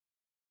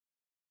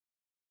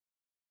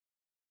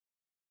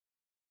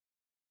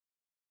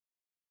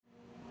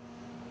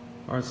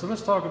All right, so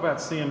let's talk about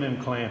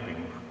CMM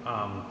clamping,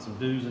 some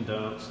do's and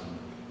don'ts and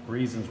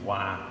reasons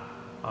why.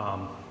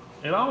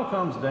 It all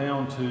comes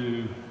down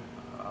to,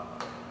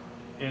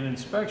 in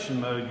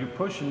inspection mode, you're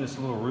pushing this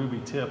little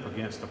ruby tip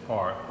against a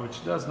part,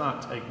 which does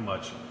not take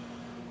much.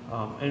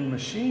 In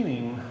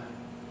machining,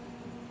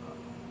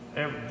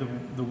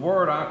 the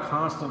word I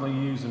constantly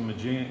use in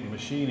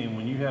machining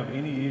when you have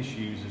any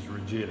issues is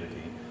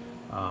rigidity.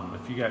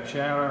 If you got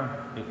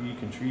chatter, you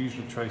can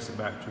usually trace it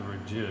back to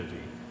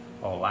rigidity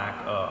or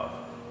lack of.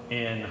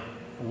 In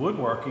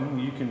woodworking,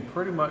 you can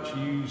pretty much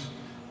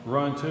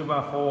run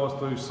 2x4s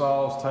through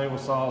saws, table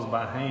saws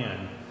by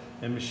hand.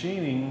 In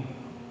machining,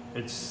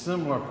 it's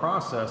similar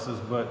processes,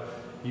 but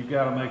you've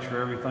got to make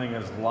sure everything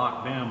is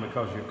locked down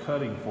because your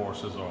cutting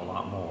forces are a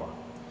lot more.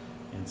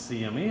 In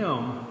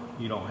CMM,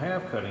 you don't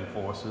have cutting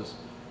forces.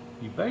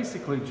 You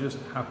basically just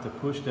have to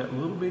push that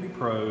little bitty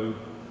probe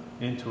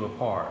into a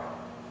part.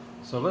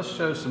 So let's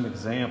show some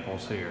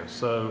examples here.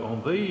 So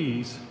on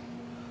these,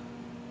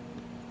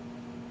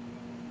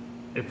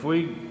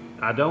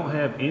 I don't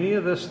have any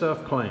of this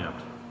stuff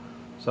clamped.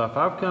 So if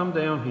I've come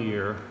down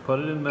here, put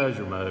it in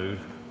measure mode,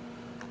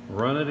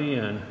 run it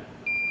in,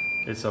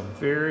 it's a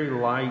very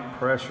light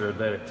pressure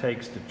that it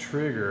takes to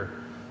trigger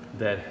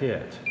that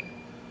hit.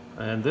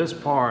 And this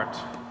part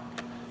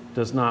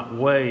does not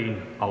weigh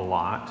a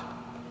lot.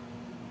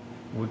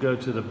 We go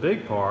to the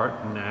big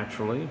part,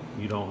 naturally,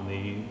 you don't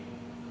need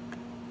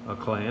a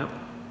clamp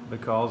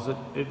because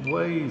it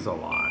weighs a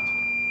lot.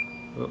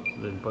 Oops,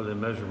 didn't put it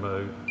in measure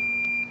mode.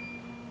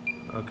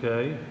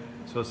 Okay,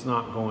 so it's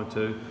not going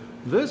to.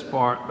 This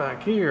part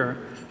back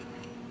here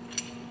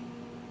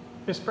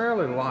is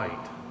fairly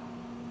light.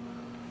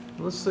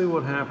 Let's see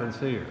what happens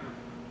here.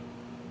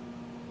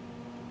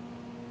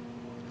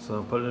 So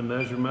I'll put it in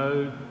measure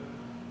mode.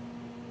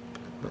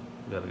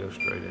 Got to go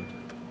straight into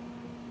it.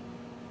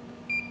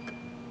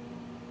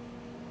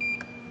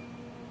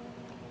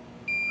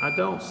 I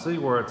don't see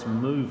where it's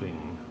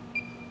moving,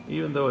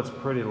 even though it's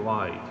pretty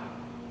light.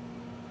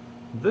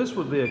 This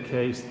would be a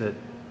case that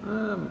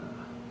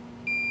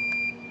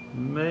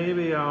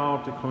maybe I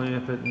ought to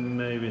clamp it,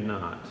 maybe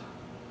not.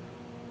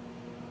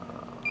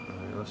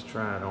 Let's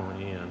try it on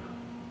the end.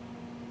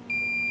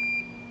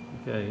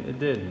 Okay, it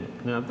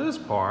didn't. Now this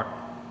part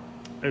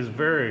is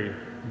very,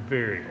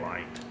 very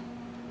light.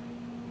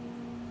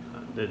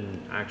 I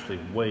didn't actually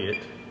weigh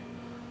it.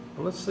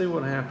 But let's see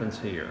what happens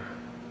here.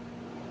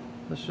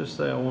 Let's just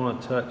say I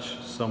want to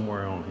touch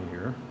somewhere on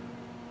here.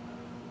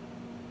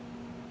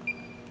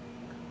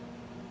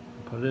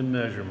 Put it in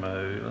measure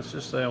mode. Let's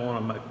just say I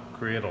want to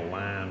create a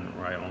line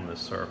right on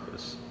this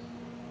surface.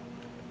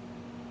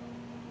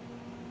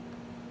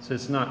 So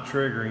it's not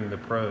triggering the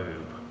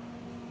probe.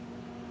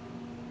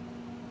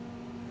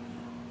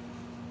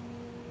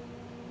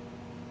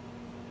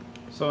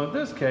 So in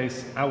this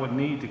case, I would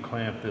need to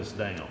clamp this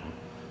down.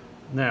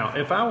 Now,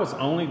 if I was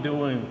only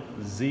doing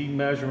Z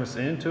measurements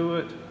into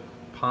it,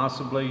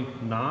 possibly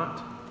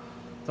not.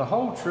 The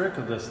whole trick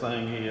of this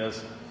thing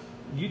is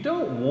you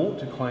don't want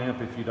to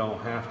clamp if you don't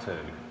have to.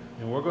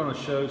 And we're going to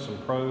show some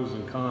pros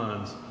and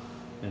cons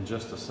in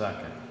just a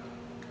second.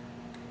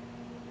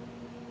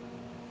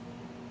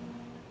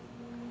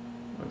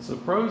 So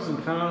pros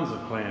and cons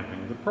of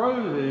clamping. The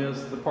pro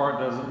is the part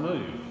doesn't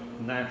move.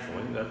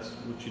 Naturally, that's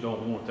what you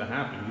don't want to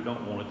happen. You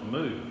don't want it to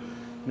move.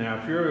 Now,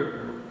 if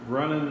you're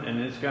running and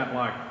it's got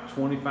like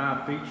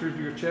 25 features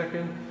you're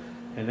checking,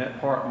 and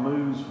that part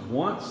moves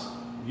once,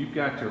 you've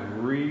got to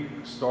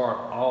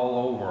restart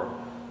all over,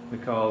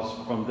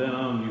 because from then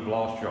on you've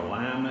lost your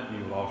alignment,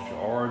 you've lost your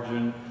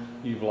origin,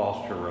 you've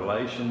lost your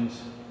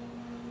relations.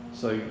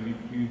 So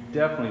you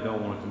definitely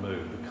don't want it to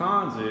move. The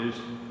cons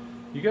is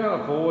you got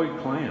to avoid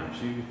clamps.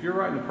 If you're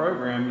writing a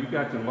program, you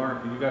got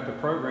to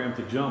program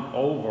to jump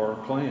over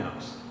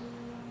clamps.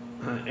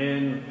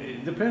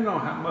 And depending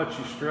on how much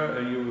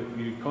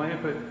you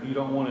clamp it, you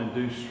don't want to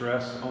induce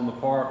stress on the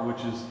part,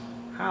 which is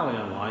highly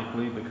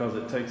unlikely because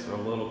it takes a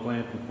little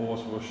clamping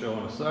force we'll show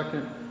in a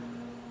second.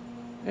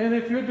 And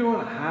if you're doing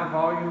a high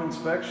volume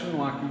inspection,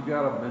 like you've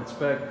got to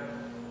inspect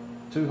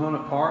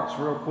 200 parts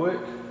real quick,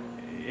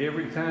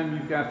 every time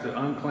you've got to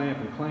unclamp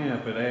and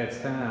clamp, it adds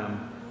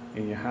time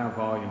in your high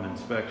volume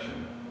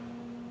inspection.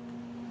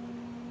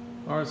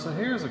 All right, so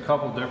here's a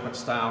couple different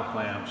style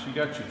clamps. You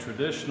got your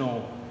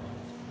traditional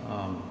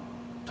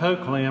toe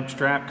clamp,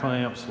 strap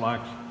clamps,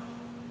 like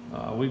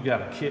we've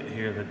got a kit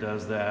here that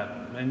does that.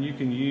 And you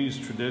can use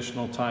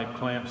traditional type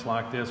clamps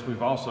like this.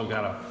 We've also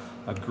got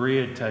a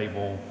grid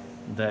table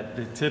that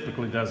it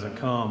typically doesn't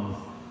come.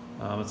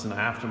 It's an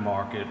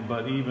aftermarket,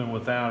 but even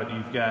without it,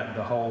 you've got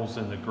the holes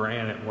in the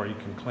granite where you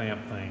can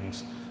clamp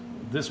things.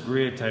 This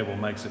grid table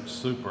makes it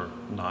super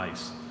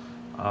nice.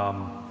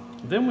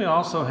 Then we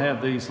also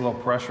have these little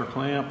pressure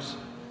clamps.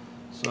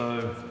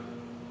 So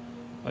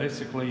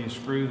basically you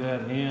screw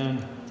that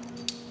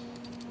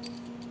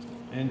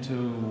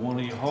into one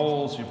of your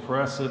holes, you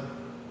press it,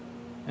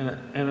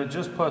 and it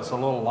just puts a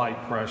little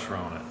light pressure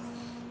on it.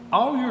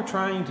 All you're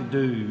trying to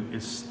do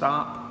is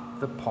stop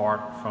the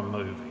part from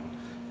moving.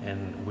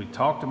 And we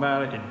talked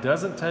about it. It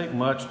doesn't take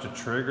much to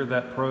trigger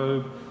that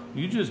probe.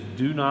 You just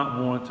do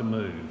not want it to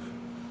move.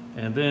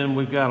 And then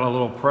we've got a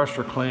little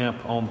pressure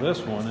clamp on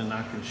this one, and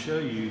I can show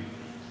you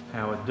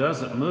how it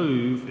doesn't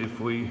move if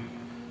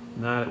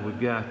now that we've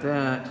got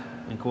that.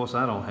 And of course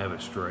I don't have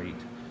it straight.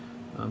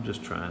 I'm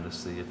just trying to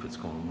see if it's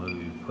going to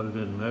move. Put it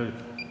in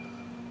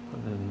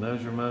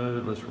measure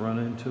mode. Let's run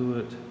into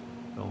it.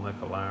 Don't make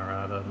a liar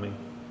out of me.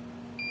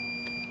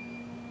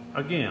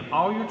 Again,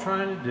 all you're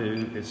trying to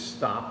do is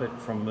stop it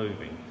from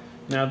moving.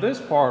 Now this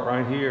part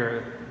right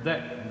here,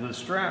 the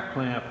strap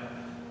clamp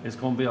is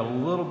going to be a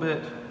little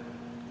bit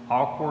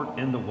awkward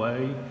in the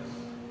way.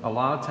 A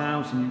lot of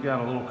times when you've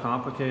got a little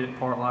complicated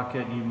part like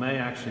that, you may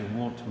actually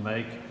want to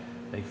make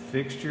a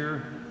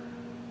fixture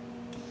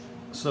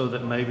so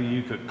that maybe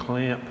you could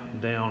clamp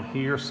down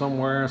here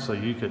somewhere so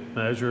you could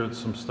measure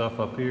some stuff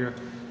up here.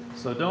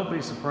 So don't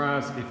be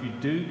surprised if you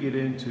do get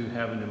into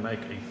having to make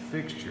a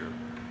fixture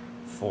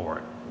for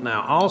it.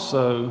 Now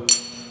also,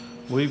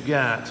 we've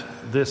got,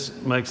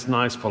 this makes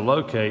nice for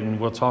locating.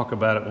 We'll talk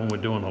about it when we're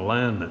doing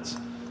alignments.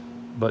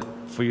 But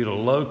for you to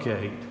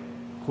locate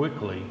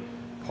quickly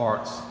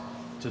parts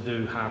to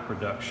do high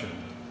production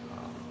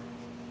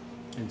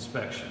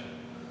inspection.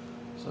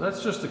 So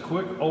that's just a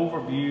quick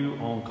overview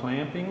on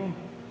clamping,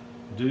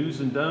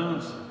 do's and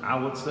don'ts. I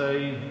would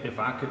say if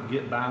I could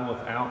get by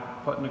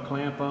without putting a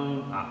clamp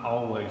on, I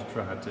always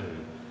try to.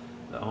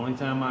 The only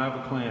time I have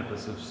a clamp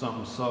is if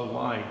something's so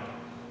light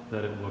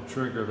that it will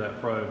trigger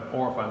that probe,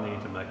 or if I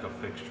need to make a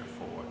fixture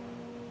for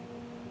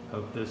it.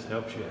 Hope this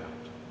helps you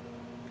out.